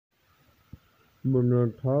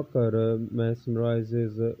Mrunal Thakur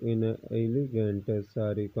mesmerizes in an elegant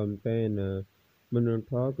saree campaign. Mrunal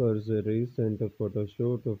Thakur's recent photo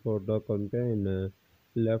shoot for the campaign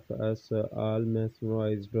left us all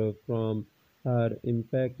mesmerized from her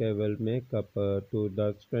impeccable makeup to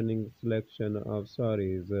the stunning selection of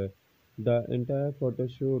sarees. The entire photo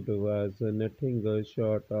shoot was nothing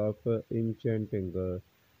short of enchanting.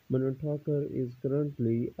 Manu Thakur is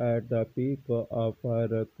currently at the peak of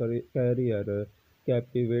her career,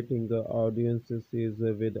 captivating audiences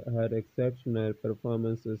with her exceptional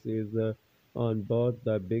performances on both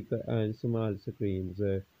the big and small screens.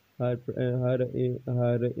 Her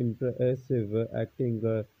impressive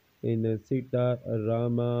acting in Sita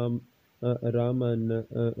Raman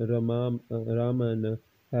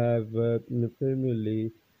have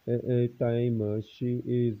firmly time. She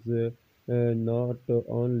is not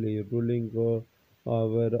only ruling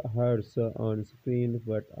our hearts on screen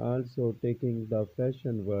but also taking the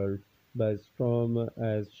fashion world by storm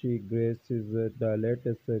as she graces the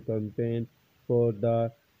latest campaign for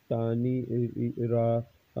the Tani Era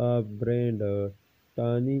brand.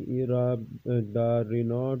 Tani Era, the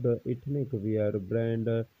renowned ethnic wear brand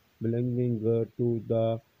belonging to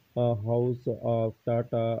the House of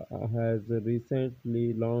Tata, has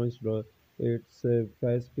recently launched its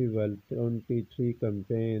Festival 23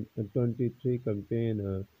 campaign.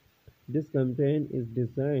 This campaign is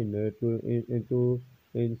designed to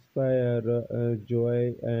inspire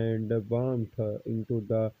joy and warmth into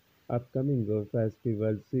the upcoming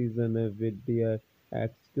festival season with their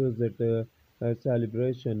exquisite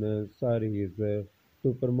celebration sarees.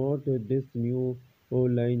 To promote this new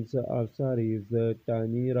lines of sarees,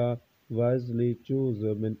 Tanira wisely chose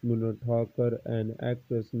Munu Thakur, an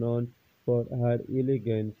actress known for her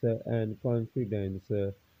elegance and confidence.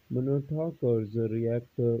 Manu Thakur's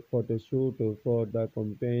React photoshoot for the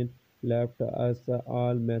campaign left us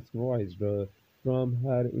all mesmerized. From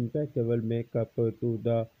her impeccable makeup to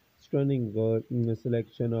the stunning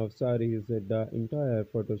selection of sarees, the entire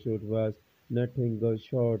photoshoot was nothing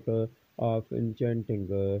short of enchanting.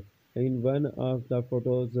 In one of the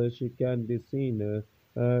photos, she can be seen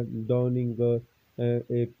donning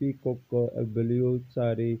a peacock blue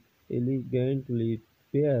saree elegantly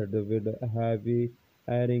paired with heavy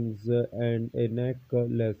earrings and a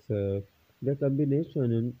necklace. The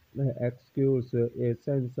combination exudes a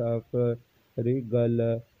sense of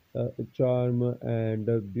regal charm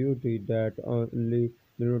and beauty that only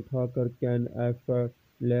Minotaur can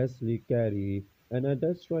effortlessly carry.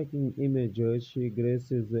 Another striking image, she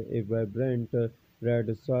graces a vibrant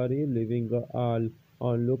red saree, leaving all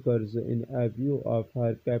onlookers in a view of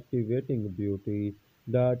her captivating beauty.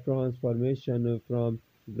 The transformation from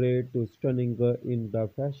great to stunning in the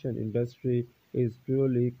fashion industry is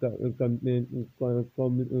truly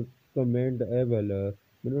commendable.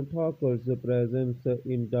 Minotaur's presence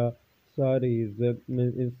in the story is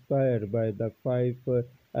inspired by the five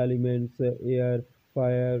elements air,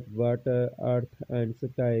 fire, water, earth, and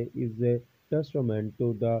sky is a testament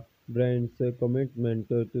to the brand's commitment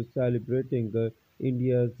to celebrating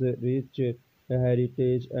India's rich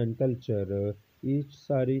heritage and culture. Each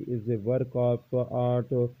sari is a work of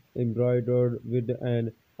art embroidered with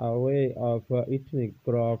an array of ethnic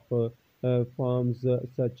craft forms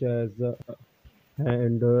such as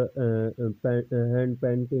hand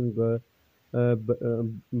painting,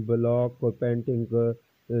 block painting,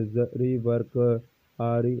 zari work,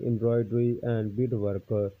 ari embroidery, and beadwork.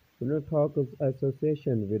 Talk's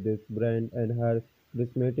association with this brand and her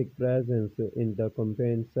charismatic presence in the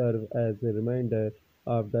campaign serve as a reminder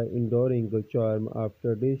of the enduring charm of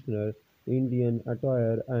traditional Indian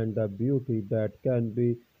attire and the beauty that can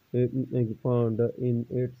be found in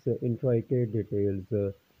its intricate details.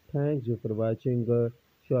 Thank you for watching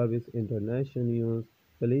Showbiz International News.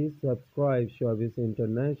 Please subscribe Showbiz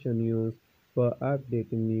International News for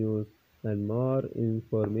updating news and more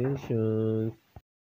information.